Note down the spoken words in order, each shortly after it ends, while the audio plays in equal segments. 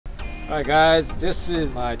Alright guys, this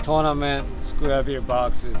is my tournament Squarebill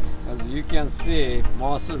boxes. As you can see,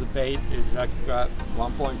 most of the bait is lucky crab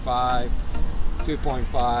 1.5,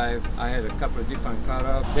 2.5. I had a couple of different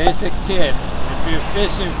cutoff. Basic tip, if you're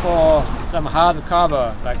fishing for some hard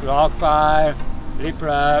cover like rock pipe, lip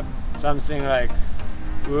wrap, something like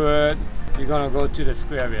wood, you're gonna go to the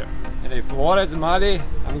Squarebill. And if water is muddy,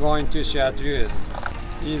 I'm going to chartreuse.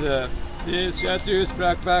 Either this chartreuse,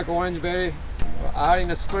 blackback, orangeberry, or out in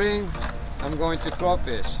the spring, I'm going to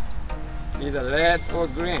crawfish. Either red or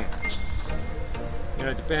green. You know,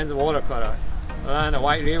 it depends on water color. Around the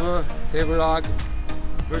White River, table rock,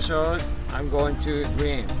 bushels, I'm going to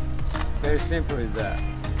green. Very simple is that.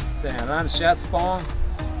 Then around shad spawn,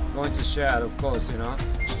 I'm going to shad, of course, you know,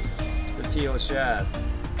 the teal shad.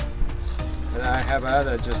 And I have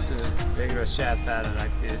other just a regular shad pattern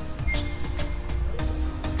like this.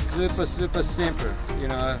 Super simple, you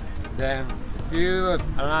know. Then if you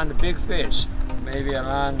around the big fish, maybe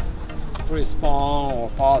around free spawn or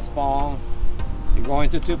power spawn, you're going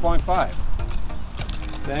to 2.5.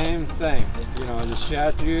 Same thing, you know, the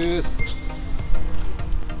chartreuse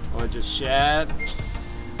or just shad.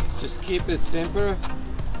 Just keep it simple.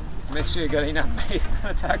 Make sure you got enough bait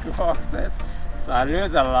on the tackle boxes. So I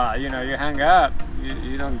lose a lot, you know, you hang up,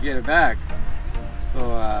 you don't get it back.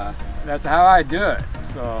 So that's how I do it.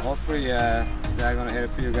 So hopefully that's gonna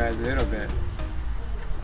help you guys a little bit.